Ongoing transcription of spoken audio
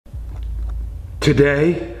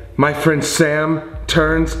Today, my friend Sam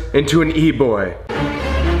turns into an e-boy.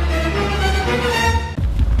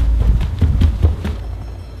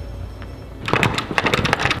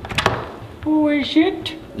 Boy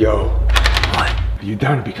shit. Yo, what? Are you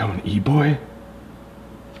down to become an e-boy?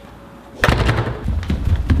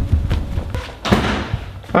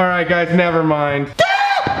 Alright guys, never mind.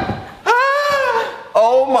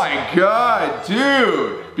 Oh my god,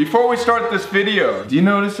 dude! Before we start this video, do you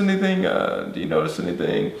notice anything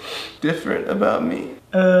different about me?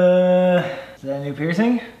 Is that a new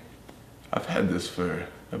piercing? I've had this for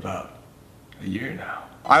about a year now.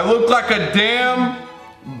 I look like a damn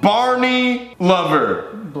Barney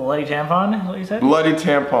lover. Bloody tampon, is what you said? Bloody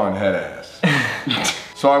tampon head ass.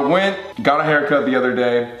 So I went, got a haircut the other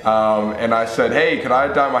day, and I said, hey, could I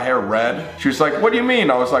dye my hair red? She was like, what do you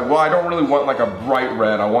mean? I was like, well, I don't really want like a bright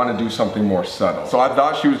red. I want to do something more subtle. So I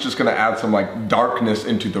thought she was just gonna add some like darkness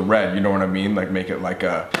into the red, you know what I mean? Like make it like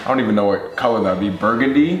a, I don't even know what color that would be,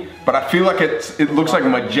 burgundy. But I feel like it looks like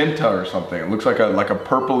magenta or something. It looks like a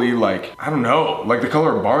purpley, like, I don't know, like the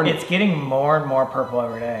color of Barney. It's getting more and more purple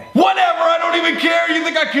every day. Whatever, I don't even care. You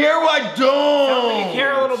think I care? Well, I don't. You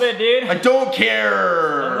care a little bit, dude. I don't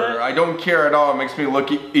care. I don't care at all. It makes me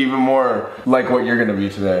look even more like what you're gonna be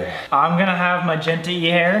today. I'm gonna have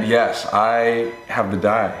magenta-y hair. Yes, I have the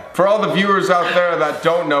dye. For all the viewers out there that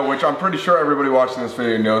don't know, which I'm pretty sure everybody watching this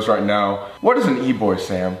video knows right now, what is an e-boy,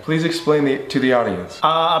 Sam? Please explain to the audience.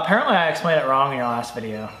 Apparently I explained it wrong in your last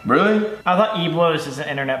video. Really? I thought e-boy was just an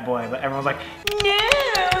internet boy, but everyone's like, no,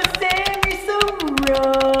 Sam, you're so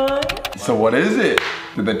wrong. So what is it?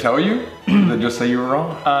 Did they tell you? Did they just say you were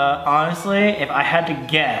wrong? Honestly, if I had to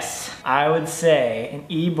guess, I would say an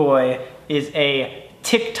e-boy is a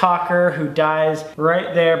TikToker who dyes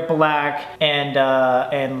right there black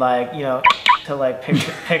and like, you know, to like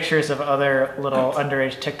pictures of other little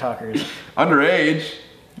underage TikTokers. Underage?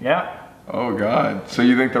 Yeah. Oh God. So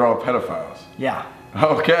you think they're all pedophiles? Yeah.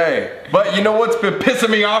 Okay. But you know what's been pissing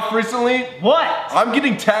me off recently? What? I'm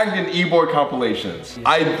getting tagged in e-boy compilations.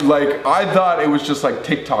 I thought it was just like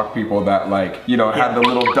TikTok people that like, you know, had the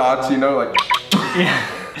little dots, you know, like. Yeah.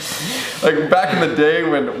 Like back in the day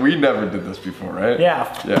when we never did this before, right? Yeah.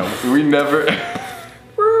 Yeah, we never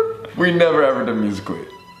ever did Musical.ly.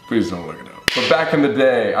 Please don't look it up. But back in the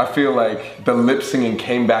day, I feel like the lip singing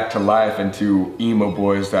came back to life into emo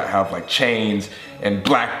boys that have like chains and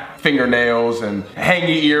black fingernails and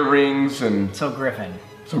hangy earrings and. So Griffin.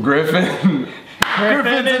 Griffin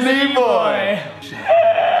is an e-boy.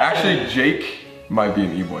 Actually, Jake might be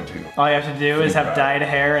an e-boy too. All you have to do is have dyed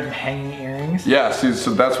hair and hanging earrings. Yeah, see,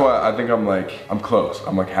 so that's why I think I'm close.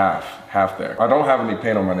 I'm like half there. I don't have any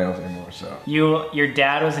paint on my nails anymore, so. Your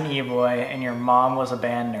dad was an e-boy and your mom was a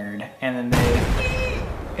band nerd, and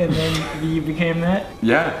then you became that?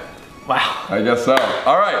 Yeah. Wow. I guess so.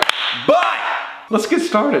 All right, but let's get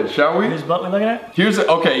started, shall we? Whose butt we looking at?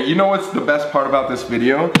 Okay, you know what's the best part about this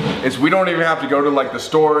video? Is we don't even have to go to like the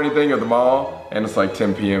store or anything or the mall, and it's like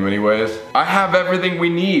 10 p.m. anyways. I have everything we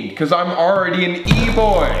need, because I'm already an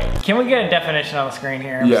e-boy. Can we get a definition on the screen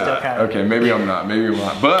here? I'm still kind of okay, maybe I'm not,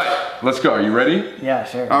 but let's go, are you ready? Yeah,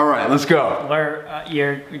 sure. All right, let's go. Where,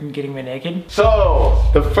 you're getting me naked? So,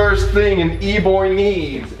 the first thing an e-boy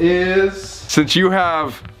needs is, since you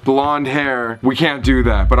have blonde hair, we can't do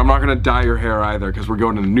that, but I'm not gonna dye your hair either because we're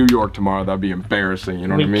going to New York tomorrow. That'd be embarrassing, you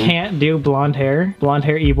know what I mean? We can't do blonde hair. Blonde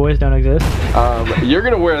hair e-boys don't exist. You're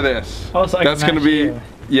gonna wear this. Oh, so that's gonna be you.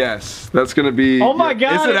 Yes, that's gonna be. Oh my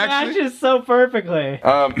God, it matches so perfectly.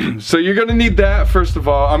 So you're gonna need that first of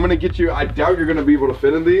all. I'm gonna get you. I doubt you're gonna be able to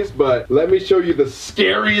fit in these, but let me show you the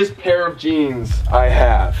scariest pair of jeans I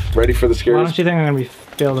have. Ready for the scariest? Why don't you think I'm gonna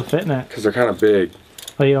be able to fit in it? Because they're kind of big.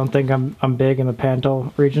 Oh, you don't think I'm big in the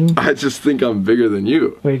panto region? I just think I'm bigger than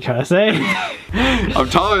you. What are you trying to say? I'm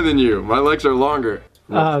taller than you. My legs are longer.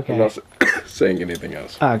 Oh, okay. I'm not saying anything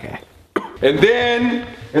else. Okay. And then,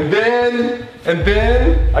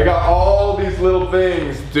 I got all these little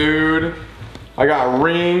things, dude. I got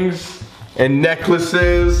rings and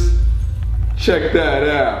necklaces. Check that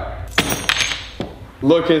out.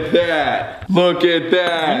 Look at that. Look at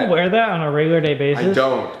that. Do you wear that on a regular day basis? I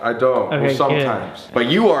don't. Okay, well, sometimes. Good. But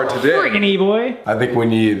you are today. Friggin' e-boy. I think we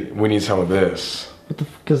need some of this. What the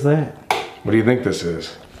fuck is that? What do you think this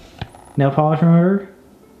is? Nail polish remover?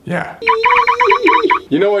 Yeah.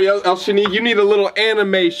 You know what else you need? You need a little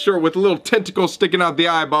anime shirt with a little tentacle sticking out the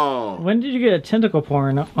eyeball. When did you get a tentacle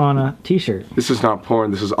porn on a t-shirt? This is not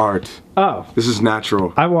porn, this is art. Oh. This is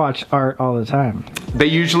natural. I watch art all the time. They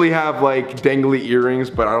usually have like dangly earrings,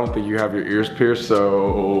 but I don't think you have your ears pierced,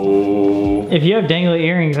 so... If you have dangly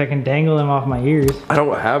earrings, I can dangle them off my ears. I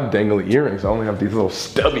don't have dangly earrings, I only have these little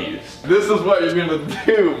stubbies. This is what you're gonna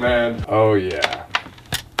do, man. Oh yeah.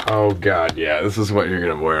 Oh God, yeah, this is what you're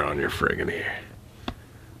gonna wear on your friggin' ear.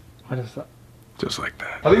 What is that? Just like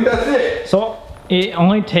that. I think that's it. So, it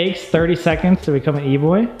only takes 30 seconds to become an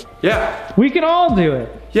e-boy? Yeah. We can all do it.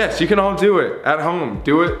 Yes, you can all do it at home.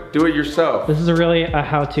 Do it yourself. This is really a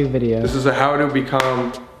how-to video. This is a how to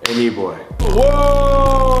become an e-boy.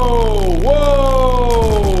 Whoa!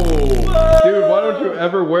 Whoa! Dude, why don't you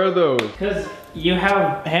ever wear those? Because you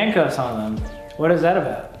have handcuffs on them. What is that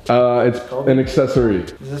about? It's an accessory.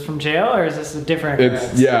 Is this from jail or is this a different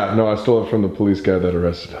occurrence? Yeah, no, I stole it from the police guy that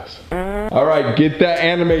arrested us. All right, get that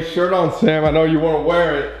anime shirt on, Sam. I know you want to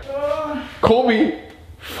wear it. Colby.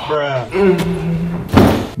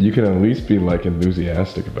 You can at least be like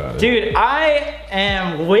enthusiastic about it. Dude, I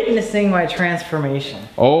am witnessing my transformation.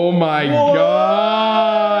 Oh my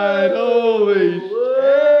God. Holy shit.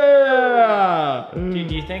 Dude,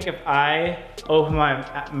 do you think if I open my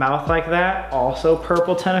mouth like that, also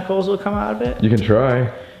purple tentacles will come out of it? You can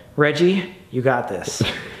try. Reggie, you got this.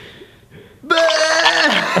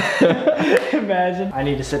 Imagine. I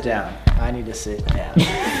need to sit down. I need to sit down.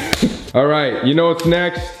 All right, you know what's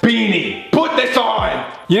next? Beanie. Put this on.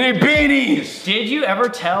 You need beanies. Did you ever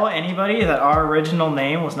tell anybody that our original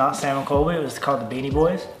name was not Sam and Colby? It was called the Beanie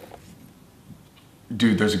Boys?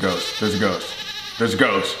 Dude, there's a ghost. There's a ghost. There's a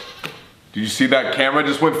ghost. Did you see that camera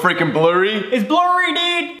just went freaking blurry? It's blurry,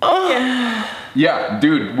 dude. Yeah,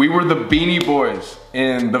 dude, we were the Beanie Boys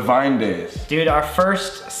in the Vine days. Dude, our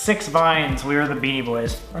first 6 vines, we were the Beanie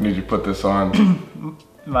Boys. I need you to put this on.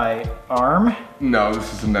 My arm? No,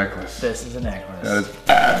 this is a necklace. This is a necklace.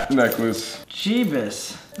 That is a necklace.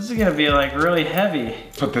 Jeebus. This is gonna be like really heavy.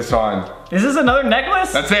 Put this on. Is this another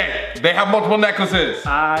necklace? That's it. They have multiple necklaces.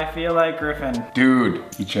 I feel like Griffin. Dude,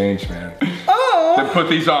 he changed, man. Oh! Then put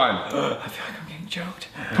these on. I feel like I'm getting choked.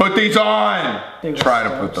 Put these on. Dude, try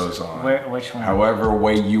to put those on. Which one? However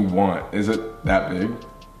way you want. Is it that big?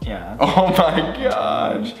 Yeah. Oh my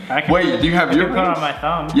gosh. Wait, do you have your rings? Put it on my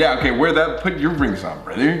thumb. Yeah, okay, wear that, put your rings on,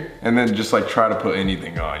 brother. And then just like try to put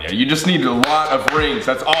anything on. Yeah, you just need a lot of rings.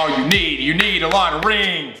 That's all you need. You need a lot of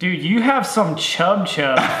rings. Dude, you have some chub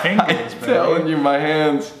fingers, I'm telling you, my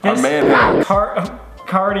hands are this man hands.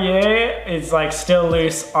 Cartier is like still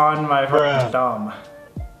loose on my thumb.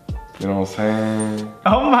 You know what I'm saying?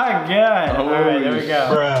 Oh my God. All right, there we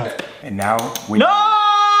go. And now we No!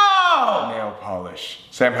 Nail polish.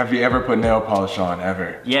 Sam, have you ever put nail polish on,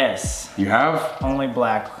 ever? Yes. You have? Only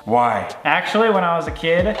black. Why? Actually, when I was a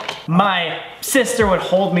kid, my sister would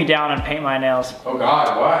hold me down and paint my nails. Oh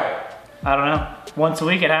God, why? I don't know. Once a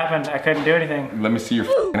week it happened. I couldn't do anything. Let me see your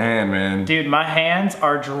hand, man. Dude, my hands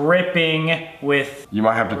are dripping with You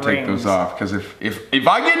might have to take those off, because if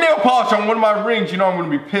I get nail polish on one of my rings, you know I'm gonna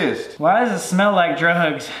be pissed. Why does it smell like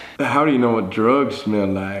drugs? How do you know what drugs smell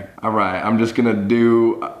like? All right, I'm just gonna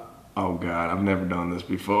do... Oh God, I've never done this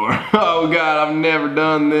before. Oh God, I've never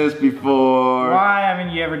done this before. Why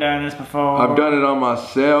haven't you ever done this before? I've done it on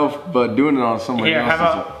myself, but doing it on somebody else. Here,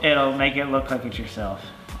 how about it'll make it look like it's yourself.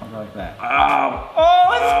 I'll go like that.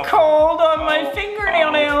 Oh, it's cold on my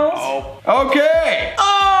fingernail nails. Okay.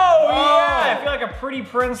 Oh, yeah, I feel like a pretty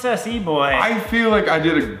princess e-boy. I feel like I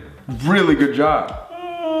did a really good job.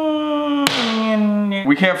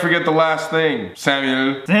 We can't forget the last thing,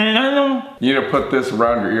 Samuel. You need to put this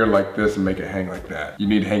around your ear like this and make it hang like that. You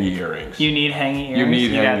need hangy earrings. You need hangy earrings? You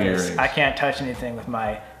need hangy earrings. I can't touch anything with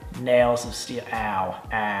my nails of steel. Ow,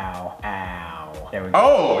 ow, ow. There we go.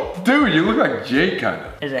 Oh, dude, you look like Jake kind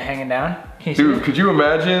of. Is it hanging down? Dude, could you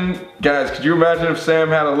imagine, guys, could you imagine if Sam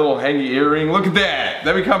had a little hangy earring? Look at that,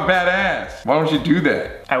 that'd become badass. Why don't you do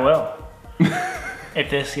that? I will. If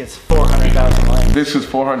this gets 400,000 likes. This is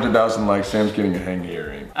 400,000 likes, Sam's getting a hangy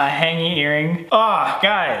earring. A hangy earring. Oh,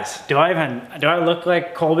 guys, do I look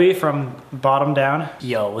like Colby from bottom down?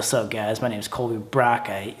 Yo, what's up, guys? My name is Colby Brock.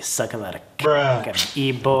 I suck a lot of got an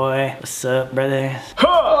e-boy. What's up, brother?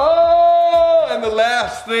 Oh, and the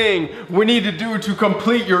last thing we need to do to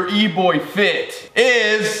complete your e-boy fit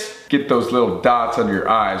is get those little dots under your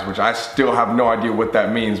eyes, which I still have no idea what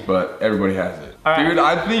that means, but everybody has it. Right. Dude,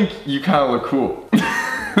 I think you kind of look cool.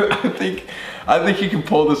 I think you can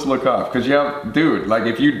pull this look off, because you have, dude, like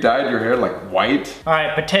if you dyed your hair like white. All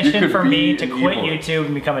right, petition for me to quit YouTube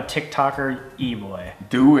and become a TikToker e-boy.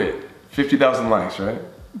 Do it. 50,000 likes, right?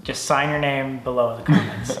 Just sign your name below in the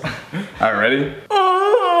comments. All right, ready?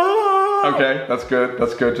 Okay, that's good.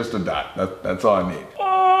 That's good. Just a dot. That's all I need.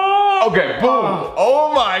 Okay, boom.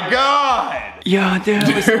 Oh my God. Yeah, dude.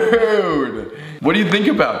 Dude, what do you think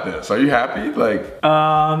about this? Are you happy? Like,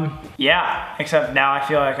 yeah, except now I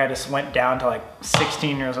feel like I just went down to like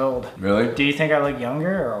 16 years old. really? Do you think I look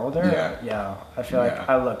younger or older? Yeah. Yeah, I feel like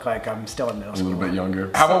I look like I'm still in middle A school. little bit younger.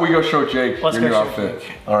 How about we go show Jake Let's your go new show outfit?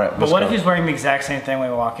 Jake. All right, But let's what go. if he's wearing the exact same thing when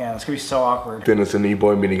we walk in? It's gonna be so awkward. Then it's an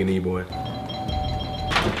e-boy meeting an e-boy.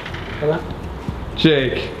 Hello?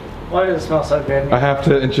 Jake, Why does it smell so good? I have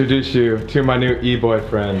to introduce you to my new e-boy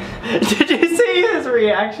friend. Did you see his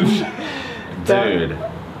reaction? Dude,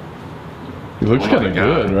 He looks kind of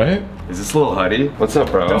good, right? is this a little huddy? What's up,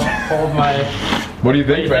 bro? Don't hold my. What do you What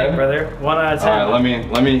do think, you man? think, brother? 1 out of 10. All right,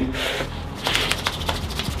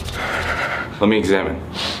 let me examine.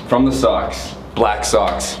 From the socks, black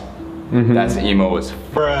socks. That's emo as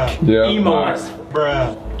Yeah. Emo as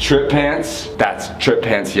Trip pants, that's trip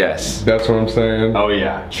pants, yes. That's what I'm saying. Oh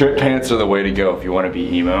yeah, trip pants are the way to go if you want to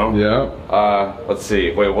be emo. Yeah. Let's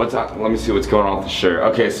see, wait, let me see what's going on with the shirt.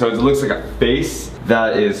 Okay, so it looks like a face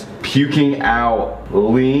that is puking out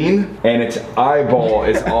lean, and its eyeball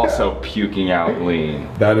is also puking out lean.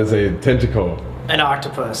 That is a tentacle. An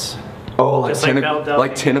octopus. Oh, Just like Belle Delphine.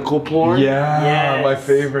 like tentacle porn? Yeah, Yes. my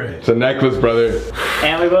favorite. It's a necklace, brother.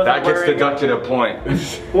 And we both That are gets wearing- deducted a point.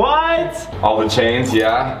 What? All the chains,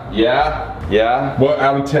 yeah. What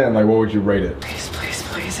out of 10? Like, what would you rate it? Please, please,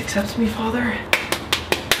 please accept me, Father.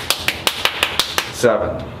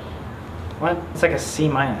 7. What? It's like a C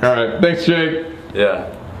minus. All right, thanks, Jake.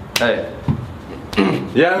 Yeah. Hey.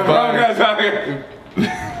 Yeah, no problem,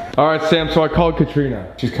 guys. All right, Sam. So I called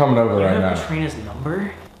Katrina. She's coming over You right have now. Katrina's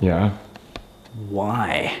number? Yeah.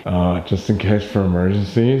 Why? Just in case for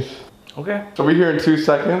emergencies. Okay. So we here in 2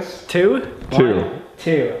 seconds. 2? 2. 1,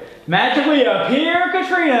 2. Magically appear,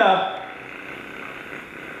 Katrina!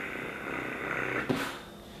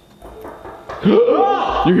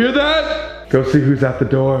 You hear that? Go see who's at the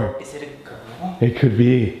door. Is it a girl? It could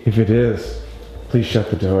be. If it is, please shut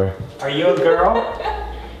the door. Are you a girl?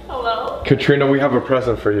 Hello? Katrina, we have a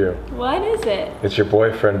present for you. What is it? It's your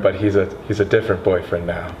boyfriend, but he's a different boyfriend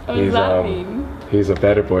now. What does that mean? He's a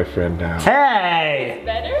better boyfriend now. Hey!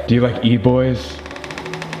 Better? Do you like e-boys?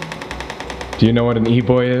 Do you know what an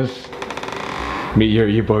e-boy is? Meet your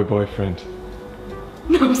e-boy boyfriend.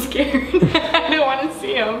 No, I'm scared. I don't want to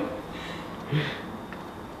see him.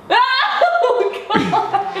 Oh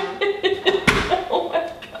god! Oh my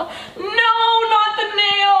god. No, not the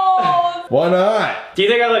nails! Why not? Do you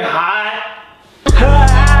think I look hot?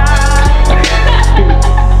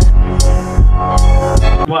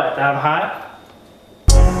 What? That I'm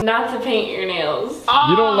hot? Not to paint your nails.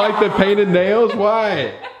 You don't like the painted nails?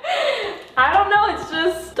 Why? I don't know, it's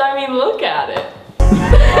just, I mean, look at it.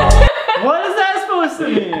 What is that supposed to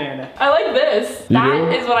mean? I like this. You That do?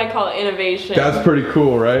 is what I call innovation. That's pretty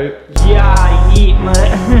cool, right? Yeah, eat my.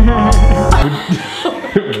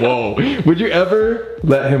 Whoa. Would you ever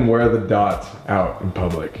let him wear the dots out in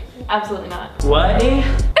public? Absolutely not. What? Ew.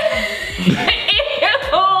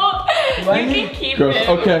 You can keep Gross. it.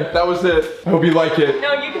 Okay, that was it. I hope you like it.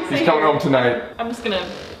 No, you can say He's coming home tonight. I'm just gonna,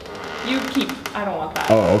 you keep, I don't want that.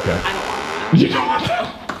 Oh, okay. I don't want that. You don't want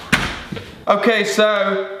that? Okay,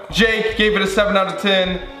 so Jake gave it a 7 out of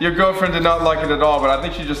 10. Your girlfriend did not like it at all, but I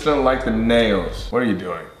think she just didn't like the nails. What are you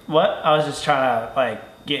doing? What? I was just trying to like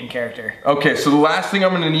get in character. Okay, so the last thing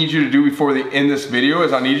I'm gonna need you to do before the end this video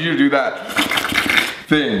is I need you to do that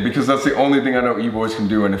thing, because that's the only thing I know e-boys can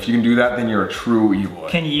do, and if you can do that, then you're a true e-boy.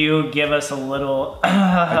 Can you give us a little?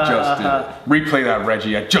 I just did it. Replay that,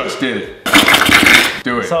 Reggie. I just did it.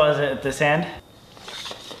 Do it. So is it this end?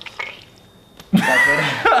 Is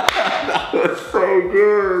that That was so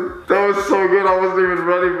good. That was so good. I wasn't even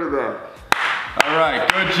ready for that. All right,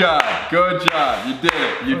 good job. Good job. You did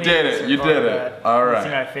it. You good? did it. You did it. All I see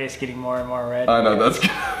right. my face getting more and more red. I know that's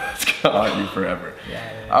gonna haunt you forever.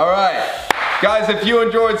 Yeah. All right. Guys, if you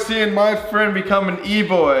enjoyed seeing my friend become an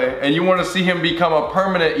e-boy and you want to see him become a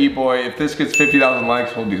permanent e-boy, if this gets 50,000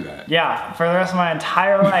 likes, we'll do that. Yeah, for the rest of my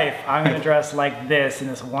entire life, I'm gonna dress like this in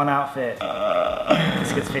this one outfit.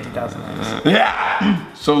 This gets 50,000 likes.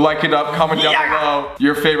 Yeah! So like it up, comment down below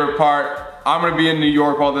your favorite part. I'm gonna be in New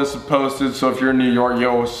York while this is posted, so if you're in New York,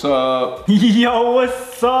 yo, what's up? Yo,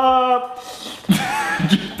 what's up?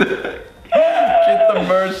 Get the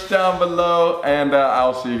merch down below, and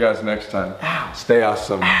I'll see you guys next time. Ow. Stay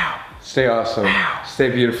awesome. Ow. Stay awesome. Ow. Stay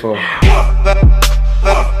beautiful. Ow.